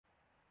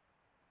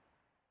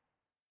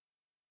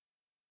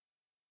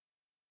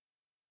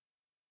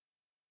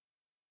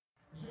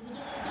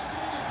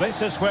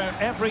This is where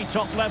every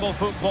top-level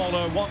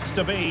footballer wants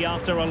to be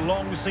after a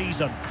long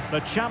season.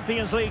 The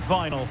Champions League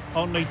final.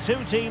 Only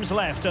two teams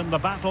left in the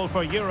battle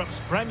for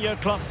Europe's Premier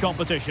Club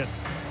competition.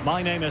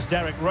 My name is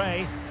Derek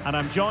Ray, and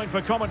I'm joined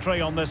for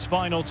commentary on this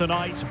final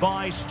tonight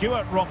by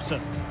Stuart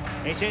Robson.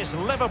 It is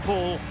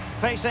Liverpool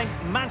facing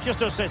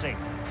Manchester City.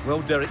 Well,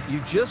 Derek, you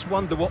just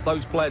wonder what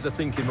those players are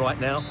thinking right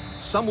now.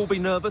 Some will be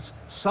nervous,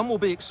 some will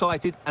be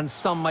excited, and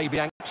some may be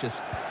anxious.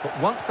 But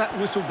once that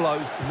whistle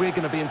blows, we're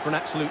going to be in for an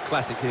absolute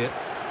classic here.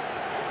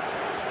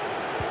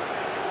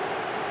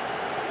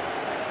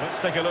 Let's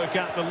take a look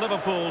at the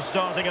Liverpool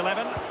starting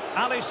 11.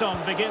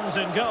 Alisson begins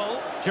in goal.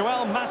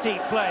 Joel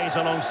Matip plays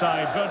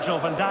alongside Virgil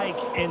van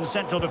Dijk in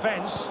central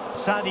defence.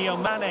 Sadio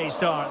Mane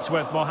starts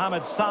with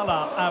Mohamed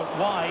Salah out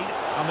wide.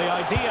 And the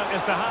idea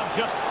is to have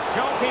just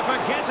goalkeeper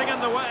getting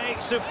in the way.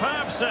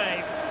 Superb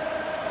save.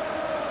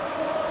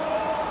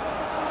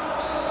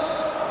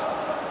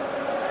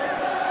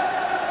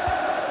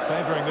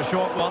 Favouring the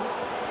short one.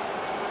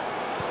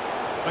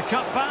 The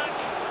cut back.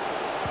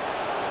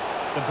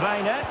 De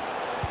Bruyne.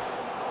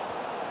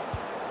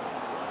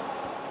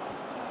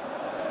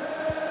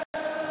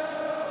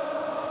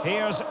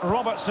 Here's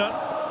Robertson.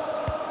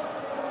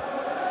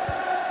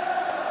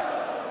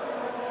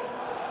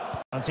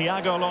 And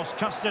Thiago lost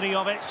custody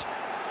of it.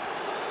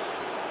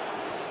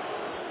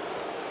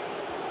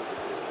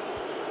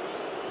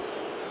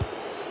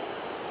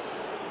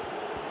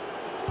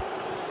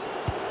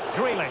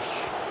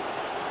 Grealish.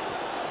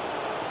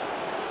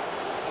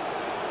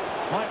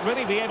 Might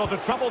really be able to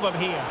trouble them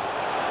here.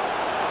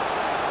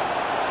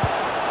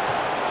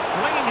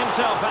 Flinging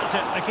himself at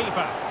it, the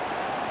keeper.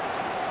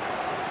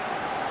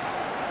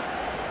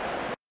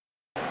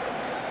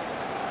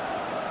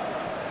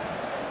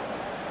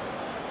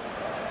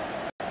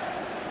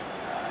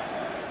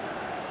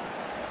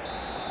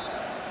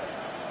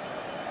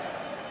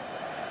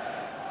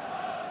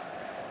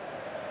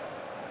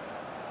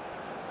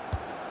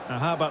 Now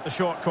how about the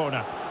short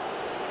corner?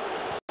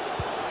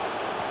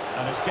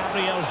 And it's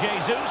Gabriel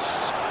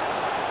Jesus.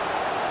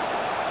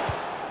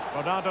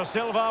 Bernardo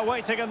Silva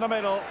waiting in the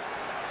middle.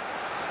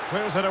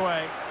 Clears it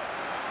away.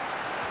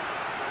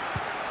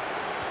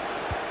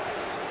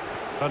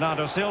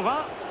 Bernardo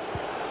Silva.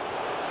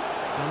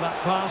 And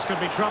that pass could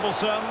be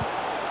troublesome.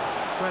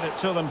 Credit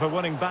to them for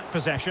winning back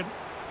possession.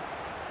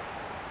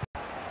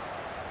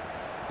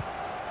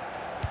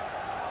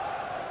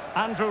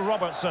 Andrew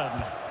Robertson.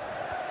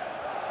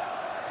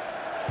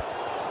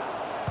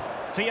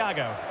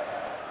 Thiago.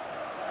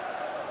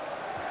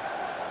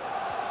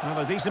 Well,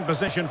 a decent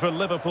position for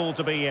Liverpool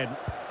to be in.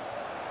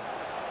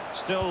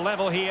 Still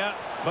level here,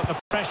 but the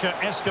pressure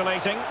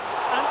escalating.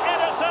 And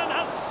Ederson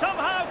has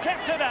somehow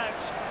kept it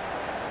out.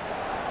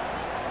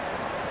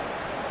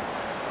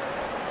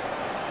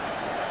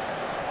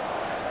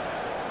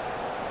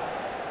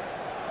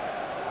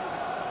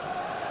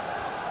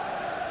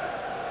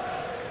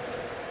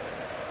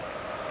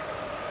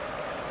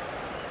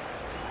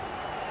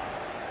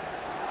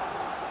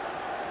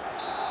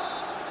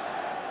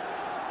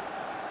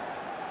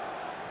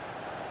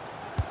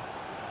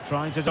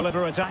 Trying to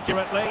deliver it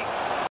accurately.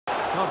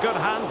 Well, good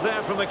hands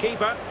there from the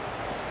keeper.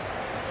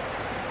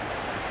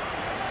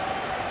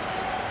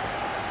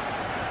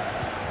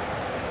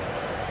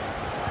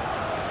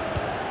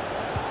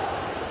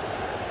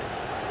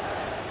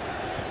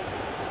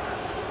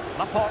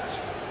 Laporte.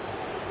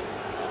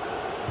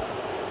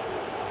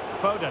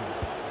 Foden.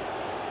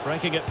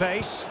 Breaking at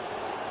pace.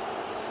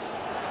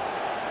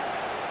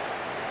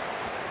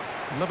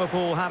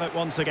 Liverpool have it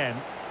once again.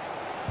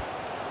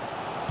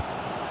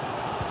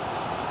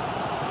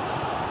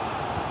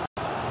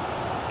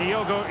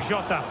 Diogo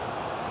Jota.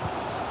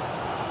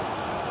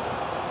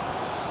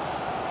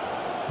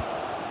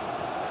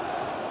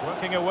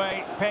 Working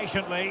away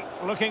patiently,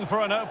 looking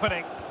for an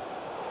opening.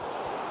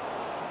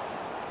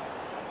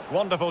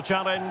 Wonderful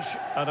challenge,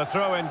 and a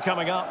throw-in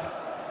coming up.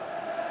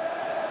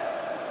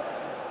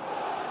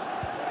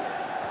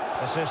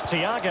 This is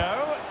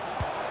Thiago.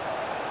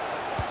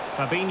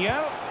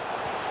 Fabinho.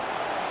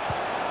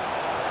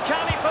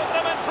 Can he put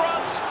them in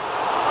front?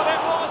 And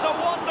it was a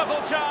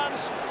wonderful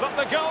chance, but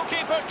the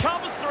goalkeeper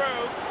comes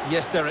through.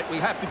 Yes, Derek, we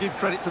have to give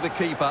credit to the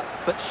keeper,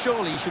 but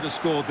surely he should have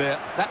scored there.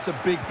 That's a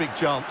big, big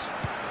chance.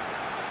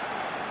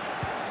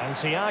 And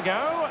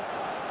Thiago.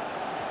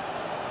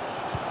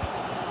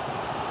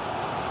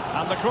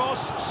 And the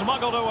cross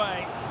smuggled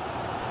away.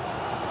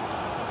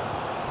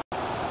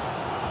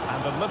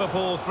 And the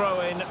Liverpool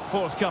throw-in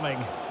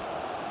forthcoming.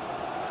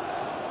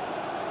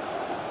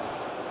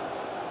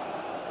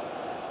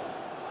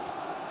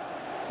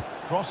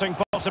 Crossing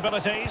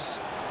possibilities.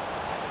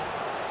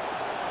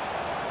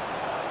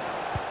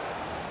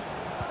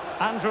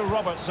 Andrew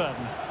Robertson.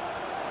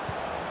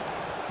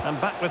 And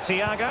back with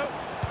Thiago.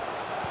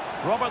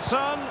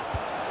 Robertson.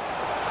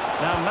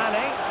 Now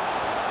Mane.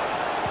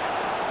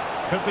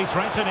 Could be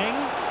threatening.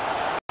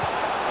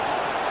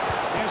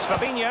 Here's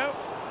Fabinho.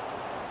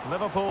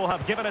 Liverpool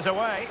have given it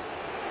away.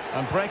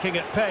 And breaking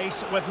at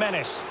pace with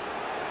menace.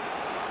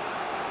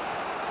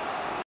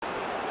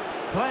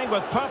 Playing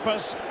with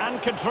purpose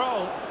and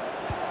control.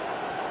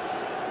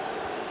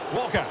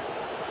 Walker.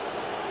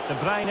 De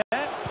Bruyne.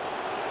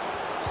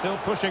 Still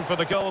pushing for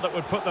the goal that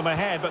would put them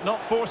ahead, but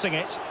not forcing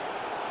it.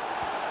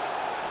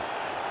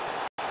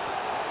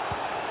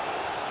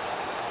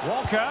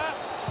 Walker.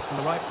 In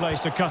the right place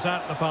to cut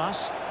out the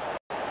pass.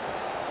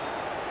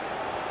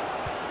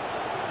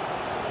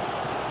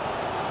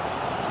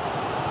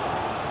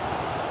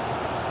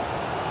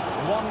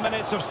 One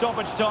minute of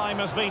stoppage time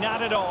has been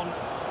added on.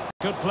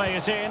 Could play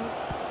it in.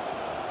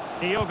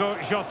 Diogo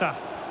Jota.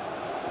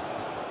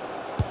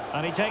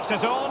 And he takes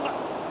it on.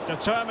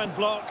 Determined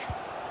block.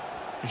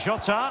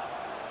 Jota.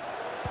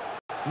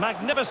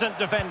 Magnificent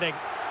defending.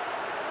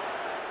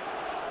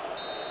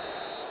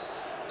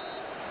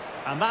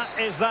 And that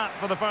is that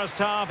for the first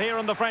half here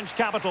in the French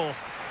capital.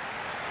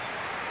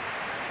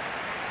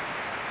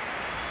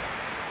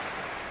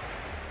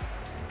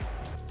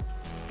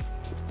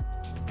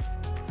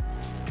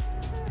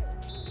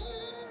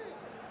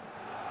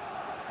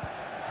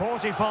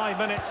 "45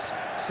 minutes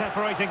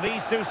separating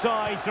these two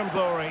sides from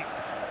glory.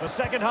 The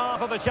second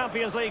half of the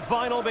Champions League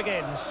final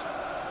begins.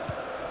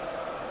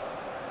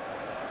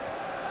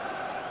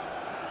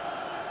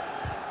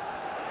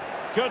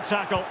 Good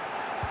tackle.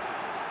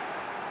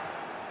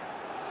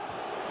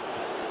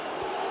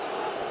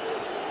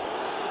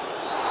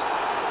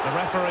 The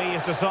referee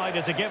has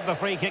decided to give the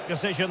free kick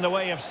decision the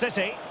way of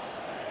City.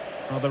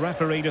 Well, the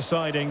referee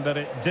deciding that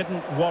it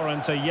didn't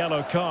warrant a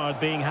yellow card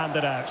being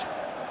handed out.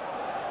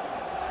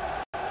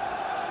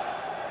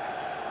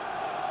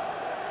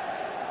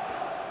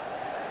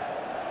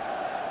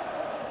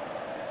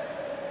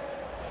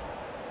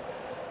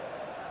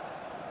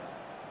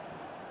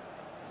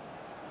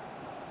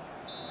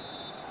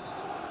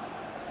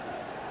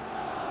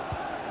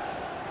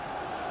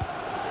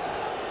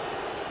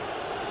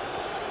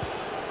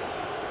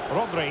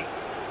 Rodri.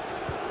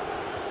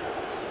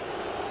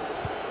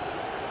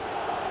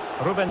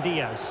 Ruben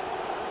Diaz.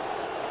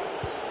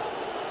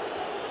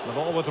 The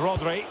ball with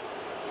Rodri.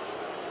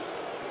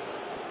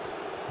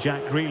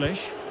 Jack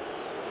Grealish.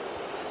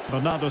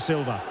 Bernardo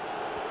Silva.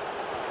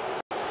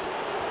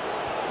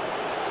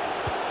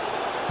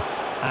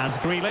 And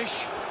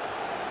Grealish.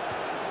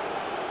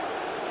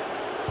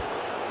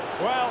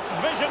 Well,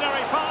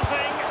 visionary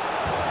passing.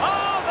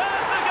 Oh,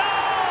 there's the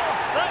goal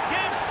that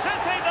gives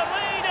City the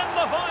lead in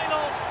the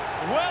final.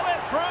 Will it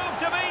prove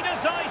to be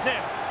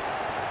decisive?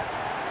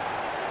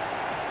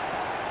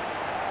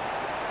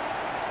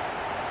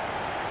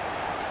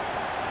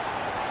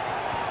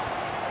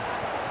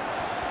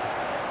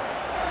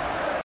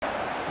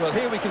 Well,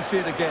 here we can see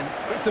it again.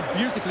 It's a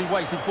beautifully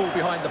weighted ball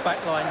behind the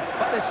back line,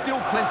 but there's still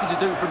plenty to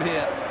do from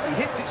here. He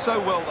hits it so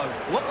well,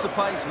 though. Lots of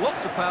pace,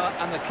 lots of power,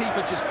 and the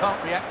keeper just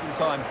can't react in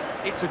time.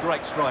 It's a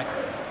great strike.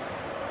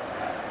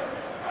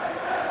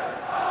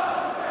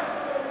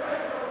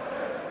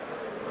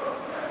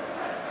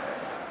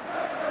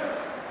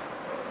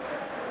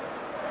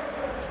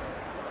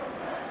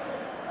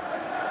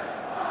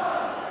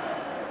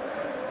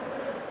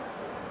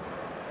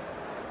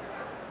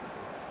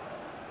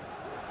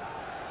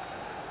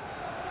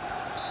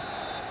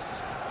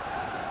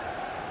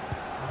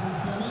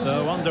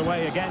 So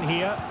underway again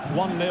here,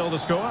 1-0 the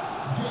score.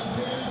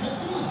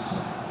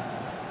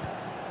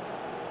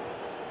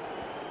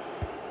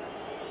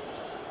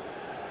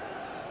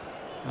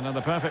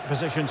 Another perfect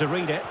position to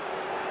read it.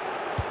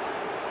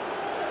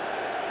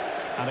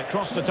 And it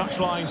crossed the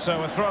touchline,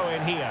 so a throw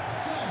in here.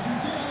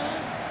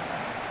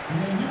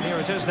 Here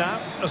it is now,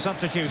 a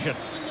substitution.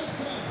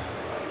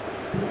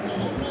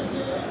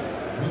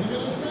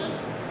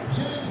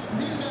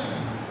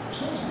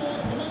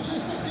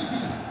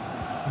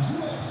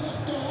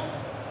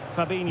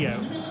 Fabinho.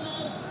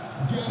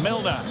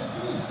 Milner.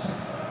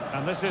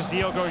 And this is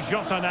Diogo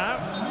Jota now.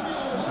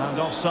 And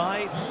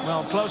offside.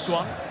 Well, close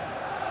one.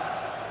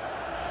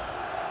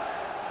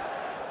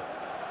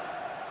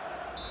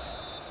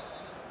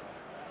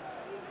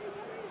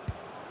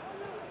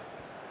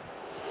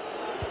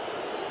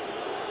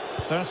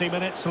 "30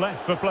 minutes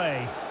left for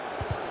play.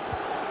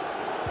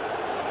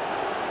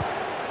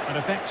 An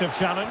effective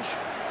challenge.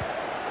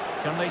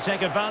 Can they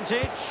take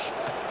advantage?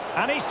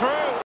 And he's through.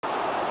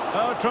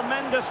 Oh,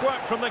 tremendous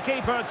work from the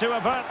keeper to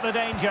avert the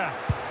danger.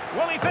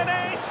 Will he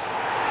finish?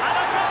 And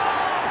a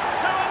goal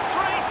to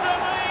increase the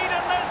lead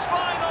in this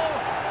final.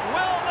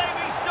 Will they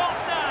be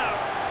stopped now?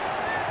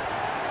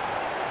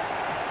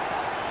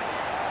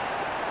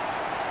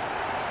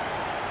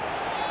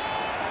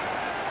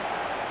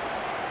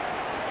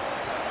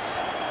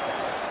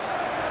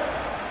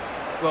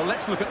 Well,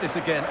 let's look at this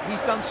again.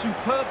 He's done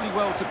superbly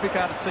well to pick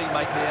out a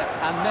teammate here,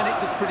 and then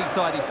it's a pretty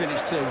tidy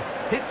finish too.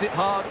 Hits it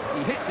hard,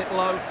 he hits it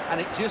low, and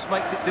it just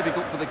makes it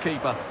difficult for the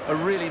keeper. A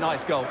really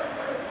nice goal.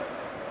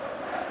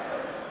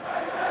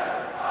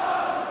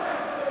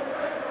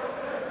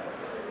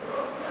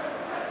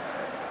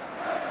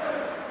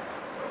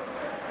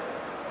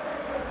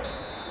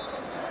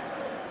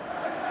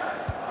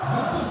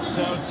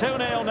 So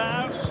 2-0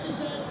 now.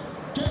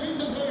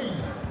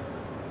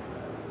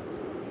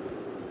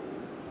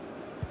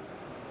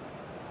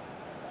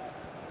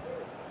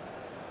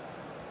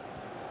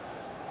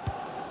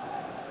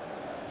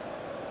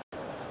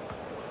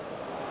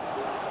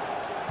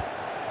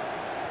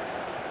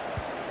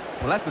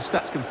 Well, as the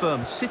stats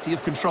confirm, City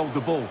have controlled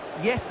the ball.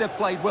 Yes, they've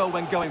played well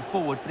when going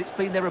forward, but it's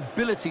been their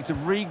ability to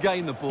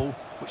regain the ball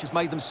which has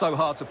made them so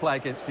hard to play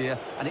against here,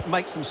 and it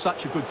makes them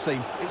such a good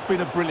team. It's been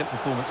a brilliant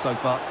performance so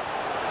far.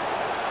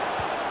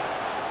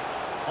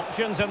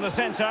 Options in the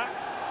centre.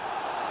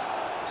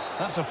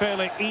 That's a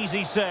fairly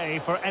easy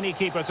save for any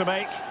keeper to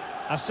make.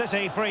 A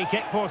City free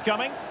kick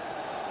forthcoming.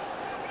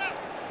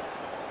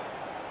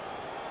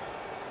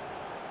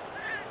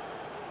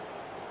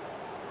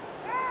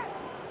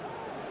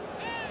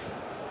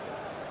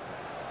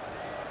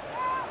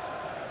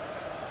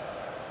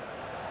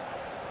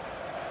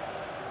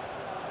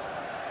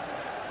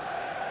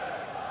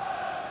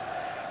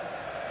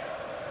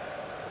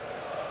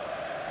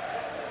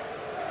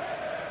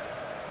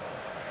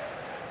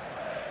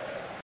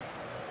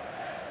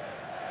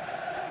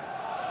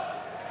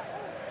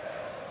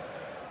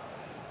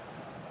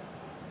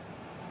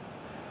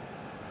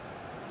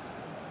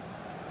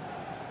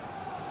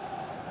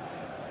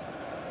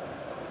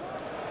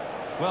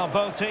 Well,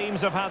 both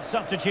teams have had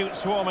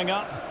substitutes swarming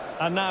up,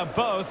 and now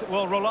both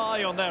will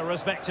rely on their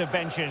respective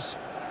benches.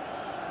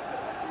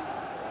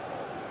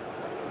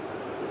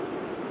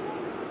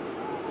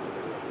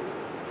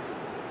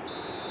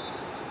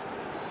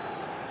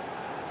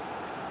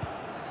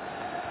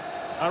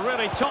 A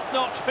really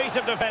top-notch piece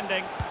of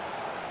defending.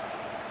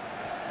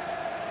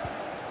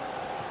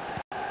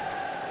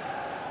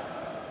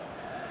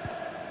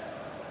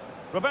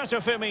 Roberto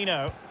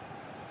Firmino.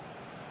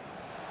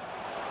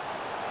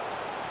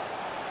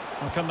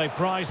 Or can they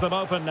prize them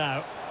open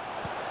now?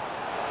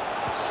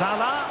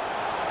 Salah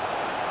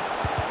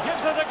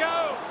gives it a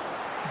go.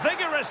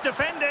 Vigorous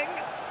defending.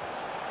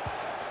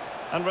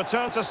 And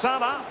return to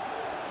Salah.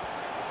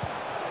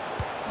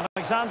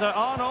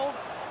 Alexander-Arnold.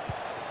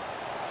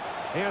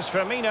 Here's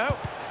Firmino.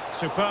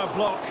 Superb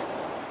block.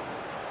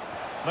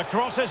 The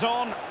cross is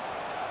on.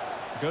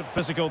 Good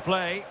physical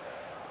play.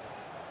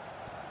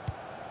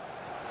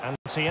 And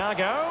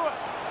Thiago.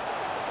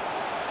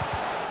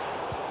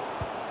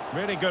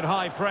 Really good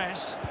high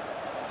press.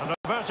 And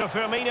Roberto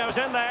Firmino's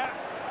in there.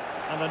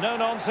 And the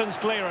no-nonsense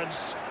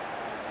clearance.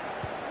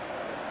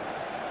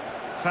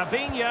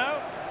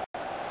 Fabinho.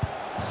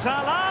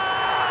 Salah!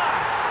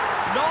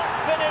 Not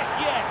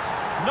finished yet.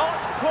 Not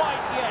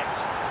quite yet.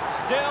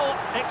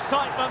 Still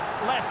excitement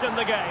left in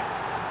the game.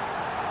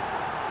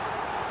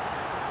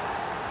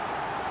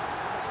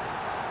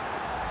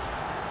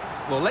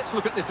 Well, let's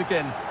look at this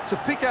again. To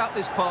pick out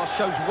this pass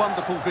shows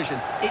wonderful vision.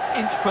 It's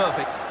inch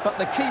perfect, but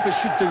the keeper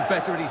should do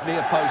better at his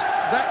near post.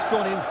 That's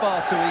gone in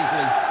far too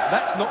easily.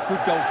 That's not good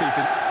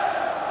goalkeeping.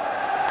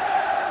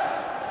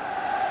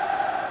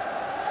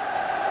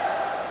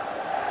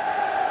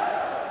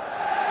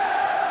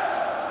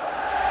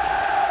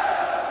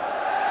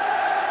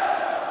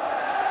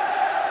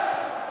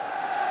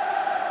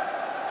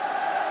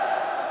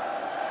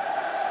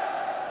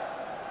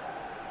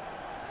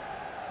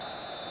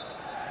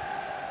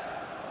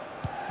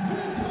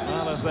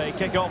 As they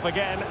kick off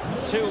again,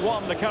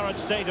 2-1 the current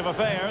state of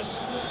affairs.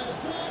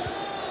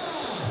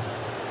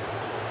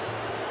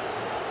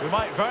 We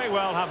might very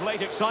well have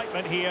late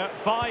excitement here.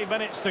 5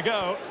 minutes to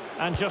go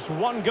and just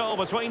one goal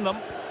between them.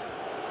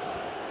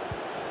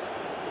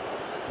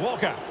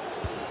 Walker.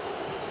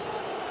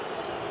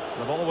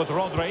 The ball with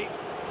Rodri.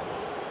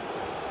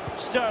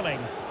 Sterling.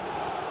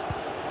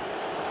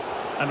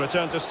 And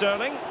return to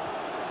Sterling.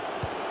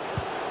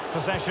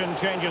 Possession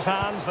changes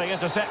hands, the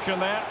interception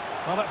there.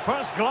 Well, at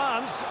first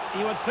glance,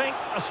 you would think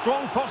a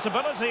strong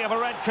possibility of a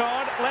red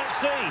card. Let's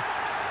see.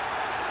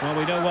 Well,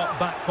 we know what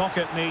back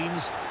pocket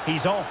means.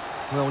 He's off.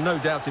 Well, no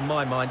doubt in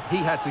my mind, he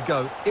had to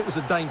go. It was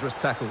a dangerous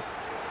tackle.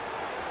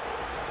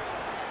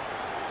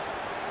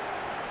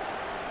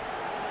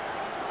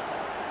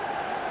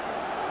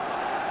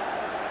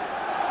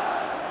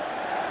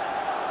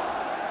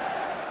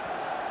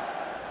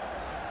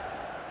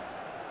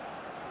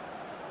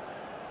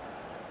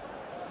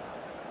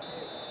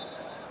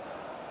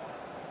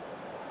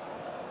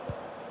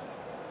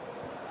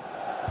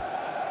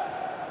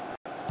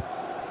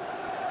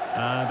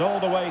 And all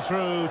the way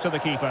through to the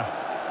keeper.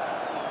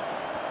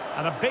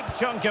 And a big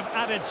chunk of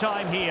added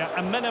time here,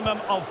 a minimum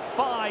of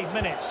 5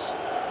 minutes.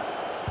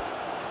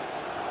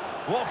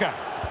 Walker.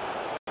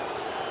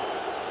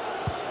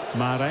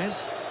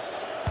 Mahrez.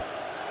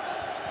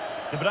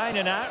 De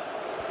Bruyne now.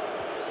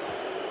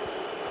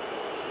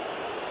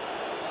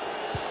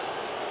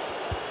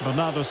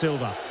 Bernardo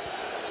Silva.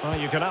 Well,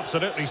 you can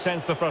absolutely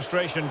sense the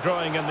frustration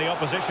growing in the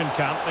opposition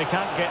camp. They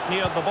can't get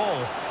near the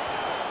ball.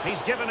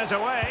 He's given us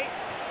away.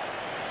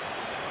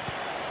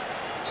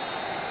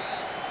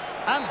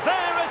 And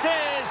there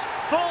it is,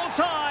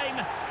 full-time,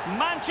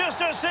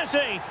 Manchester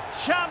City,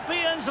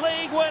 Champions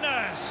League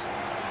winners.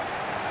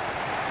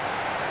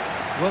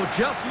 Well,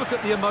 just look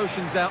at the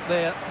emotions out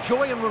there.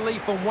 Joy and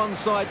relief on one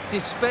side,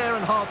 despair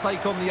and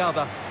heartache on the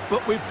other.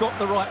 But we've got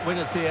the right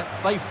winners here.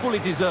 They fully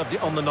deserved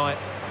it on the night.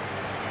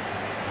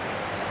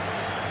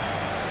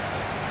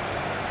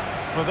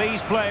 For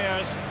these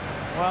players,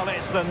 well,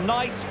 it's the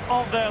night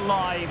of their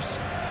lives.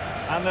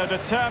 And they're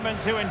determined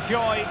to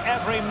enjoy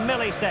every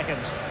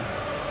millisecond.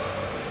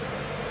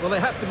 Well, they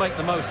have to make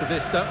the most of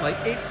this, don't they?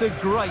 It's a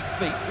great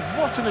feat.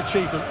 What an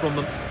achievement from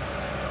them.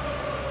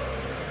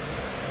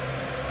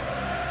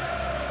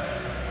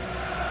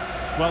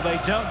 Well, they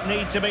don't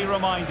need to be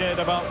reminded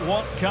about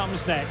what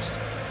comes next.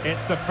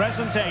 It's the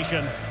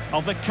presentation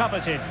of the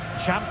coveted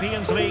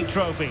Champions League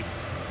trophy.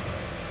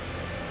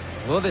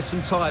 Well, there's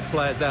some tired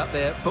players out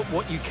there, but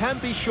what you can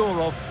be sure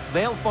of,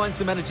 they'll find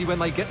some energy when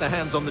they get their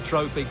hands on the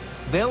trophy.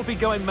 They'll be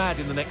going mad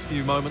in the next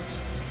few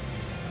moments.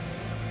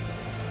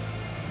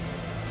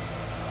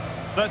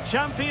 The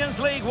Champions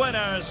League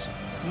winners,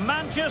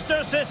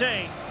 Manchester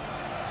City.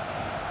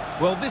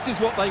 Well, this is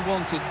what they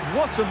wanted.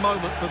 What a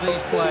moment for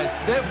these players.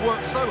 They've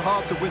worked so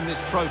hard to win this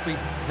trophy.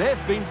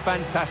 They've been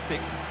fantastic.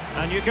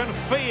 And you can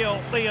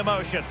feel the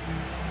emotion.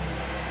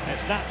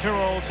 It's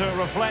natural to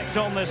reflect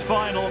on this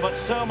final, but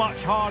so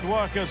much hard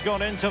work has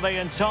gone into the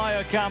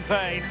entire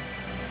campaign.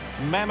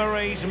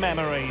 Memories,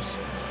 memories.